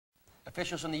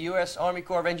Officials from the U.S. Army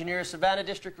Corps of Engineers Savannah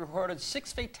District reported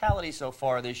 6 fatalities so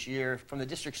far this year from the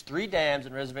district's 3 dams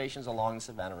and reservations along the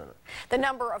Savannah River. The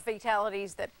number of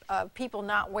fatalities that people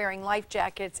not wearing life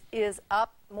jackets is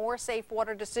up. More safe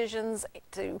water decisions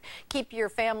to keep your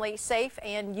family safe.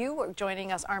 And you are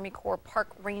joining us, Army Corps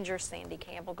Park Ranger Sandy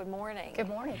Campbell. Good morning. Good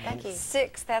morning. Thank you.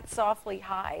 6, that's awfully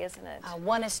high, isn't it?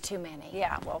 1 is too many.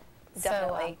 Yeah, well,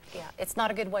 definitely. So, yeah, it's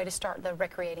not a good way to start the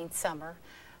recreating summer.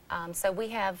 So we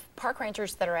have park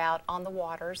rangers that are out on the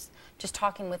waters, just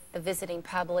talking with the visiting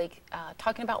public,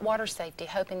 talking about water safety,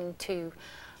 hoping to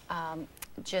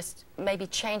just maybe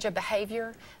change a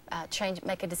behavior,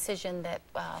 make a decision that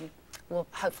will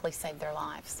hopefully save their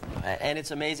lives. And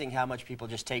it's amazing how much people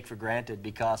just take for granted,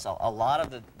 because a lot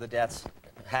of the deaths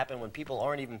happen when people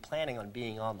aren't even planning on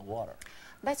being on the water.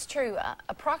 That's true.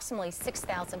 Approximately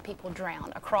 6,000 people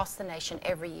drown across the nation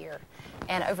every year.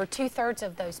 And over 2/3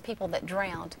 of those people that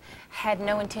drowned had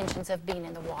no intentions of being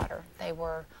in the water. They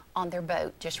were on their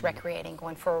boat, just recreating,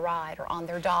 going for a ride, or on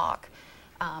their dock,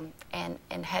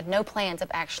 and had no plans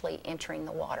of actually entering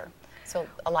the water. So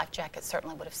a life jacket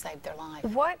certainly would have saved their life.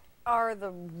 What are the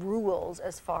rules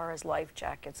as far as life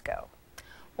jackets go?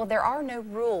 Well, there are no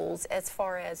rules as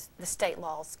far as the state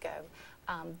laws go.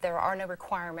 There are no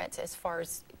requirements as far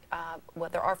as, well,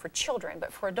 there are for children,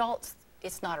 but for adults,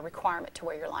 it's not a requirement to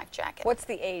wear your life jacket. What's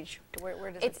the age?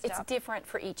 Where does it stop? It's different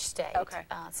for each state. Okay.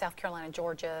 South Carolina,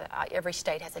 Georgia, every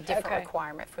state has a different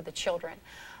requirement for the children.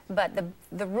 But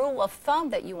the rule of thumb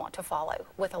that you want to follow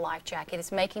with a life jacket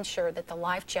is making sure that the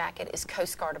life jacket is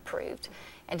Coast Guard approved.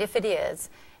 And if it is,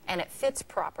 and it fits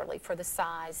properly for the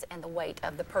size and the weight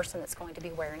of the person that's going to be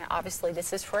wearing it. Obviously,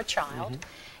 this is for a child.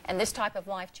 And this type of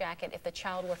life jacket, if the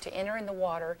child were to enter in the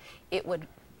water, it would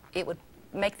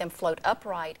make them float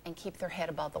upright and keep their head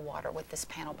above the water with this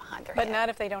panel behind their head. But not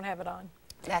if they don't have it on.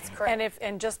 That's correct.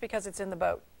 And just because it's in the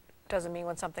boat doesn't mean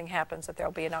when something happens that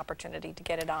there'll be an opportunity to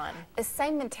get it on. The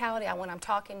same mentality when I'm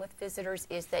talking with visitors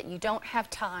is that you don't have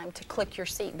time to click your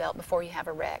seatbelt before you have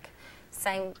a wreck.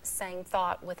 Same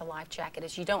thought with a life jacket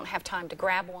is you don't have time to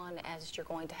grab one as you're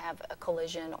going to have a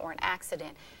collision or an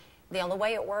accident. The only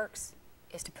way it works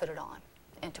is to put it on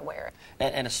and to wear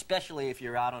it. And especially if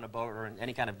you're out on a boat or in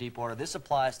any kind of deep water, this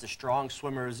applies to strong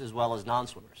swimmers as well as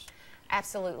non-swimmers.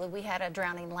 Absolutely. We had a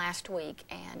drowning last week,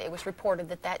 and it was reported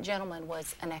that that gentleman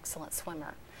was an excellent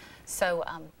swimmer. So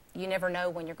you never know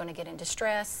when you're going to get in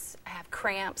distress, have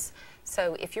cramps.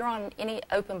 So if you're on any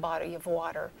open body of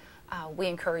water,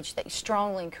 we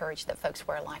strongly encourage that folks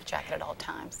wear a life jacket at all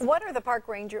times. What are the park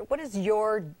ranger? What is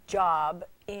your job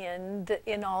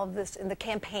in all of this, in the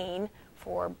campaign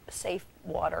for safe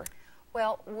water?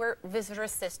 Well, we're visitor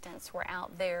assistants. We're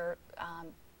out there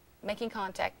making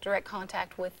direct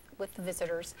contact with the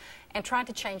visitors, and trying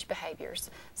to change behaviors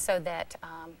so that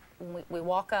when we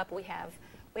walk up, we have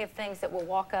things that we'll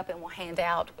walk up and we'll hand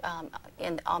out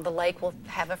on the lake. We'll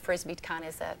have a Frisbee kind of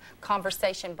as a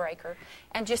conversation breaker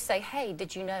and just say, hey,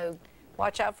 did you know?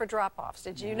 Watch out for drop-offs.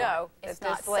 Did you know it's that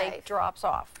not this lake safe. drops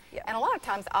off? Yeah. And a lot of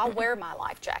times I'll wear my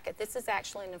life jacket. This is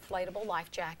actually an inflatable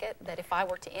life jacket that if I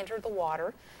were to enter the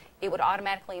water, it would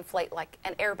automatically inflate like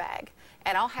an airbag.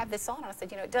 And I'll have this on, and I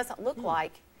said, you know, it doesn't look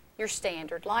like your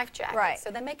standard life jacket. Right. So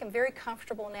they make them very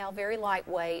comfortable now, very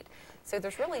lightweight. So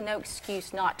there's really no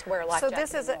excuse not to wear a life jacket.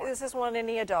 So this is one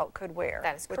any adult could wear.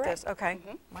 That is correct. With this. Okay.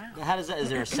 Wow. How does that? Is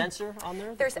there a sensor on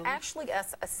there? There's actually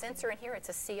a sensor in here. It's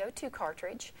a CO2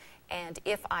 cartridge, and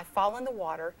if I fall in the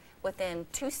water, within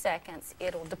 2 seconds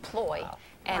it'll deploy,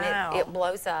 and it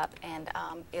blows up, and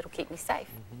it'll keep me safe.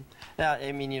 Now,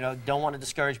 I mean, you know, don't want to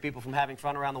discourage people from having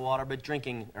fun around the water, but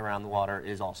drinking around the water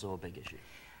is also a big issue.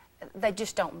 They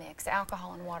just don't mix.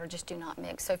 Alcohol and water just do not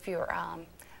mix. So if you're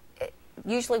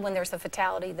usually when there's a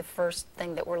fatality, the first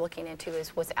thing that we're looking into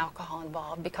was alcohol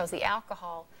involved, because the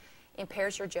alcohol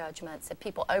impairs your judgments, and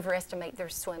people overestimate their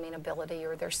swimming ability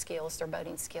or their skills, their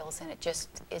boating skills, and it just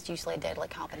is usually a deadly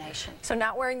combination. So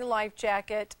not wearing the life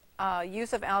jacket,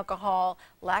 use of alcohol,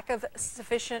 lack of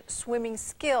sufficient swimming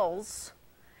skills,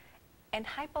 and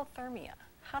hypothermia.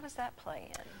 How does that play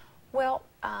in? Well,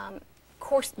 of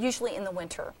course, usually in the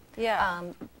winter. Yeah.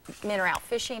 Men are out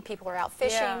fishing, people are out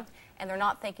fishing, and they're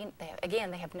not thinking, again,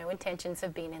 they have no intentions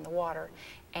of being in the water.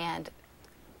 And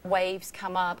waves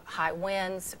come up, high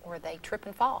winds, or they trip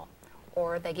and fall,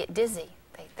 or they get dizzy.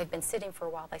 They've been sitting for a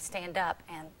while, they stand up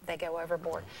and they go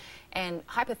overboard. And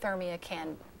hypothermia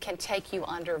can take you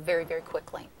under very, very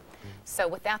quickly. So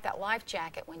without that life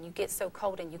jacket, when you get so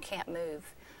cold and you can't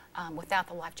move, Without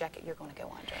the life jacket, you're going to go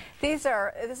under.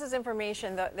 This is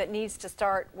information that needs to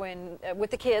start when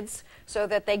with the kids, so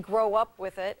that they grow up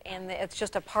with it, and it's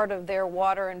just a part of their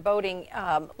water and boating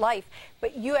life.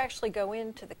 But you actually go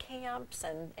into the camps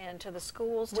and to the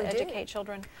schools to educate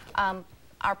children.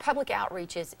 Our public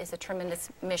outreach is a tremendous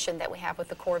mission that we have with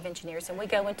the Corps of Engineers, and we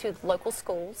go into local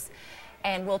schools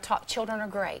and we'll talk. Children are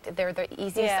great. They're the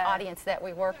easiest audience that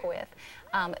we work with.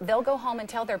 They'll go home and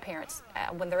tell their parents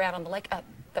when they're out on the lake,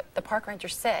 the park ranger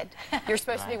said you're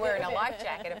supposed to be wearing a life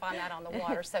jacket if I'm out on the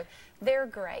water. So they're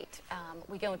great.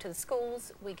 We go into the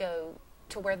schools. We go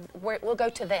to where we'll go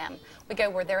to them. We go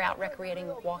where they're out recreating,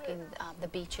 walking the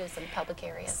beaches and public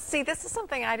areas. See, this is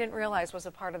something I didn't realize was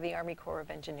a part of the Army Corps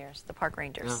of Engineers, the park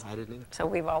rangers. No, I didn't either. So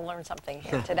we've all learned something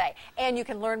here today. And you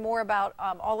can learn more about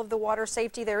all of the water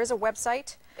safety. There is a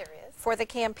website for the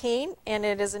campaign, and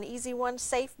it is an easy one,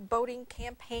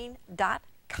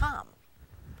 safeboatingcampaign.com.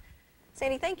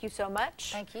 Sandy, thank you so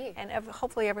much. Thank you. And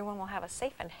hopefully everyone will have a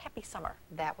safe and happy summer.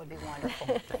 That would be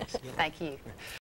wonderful. Thank you.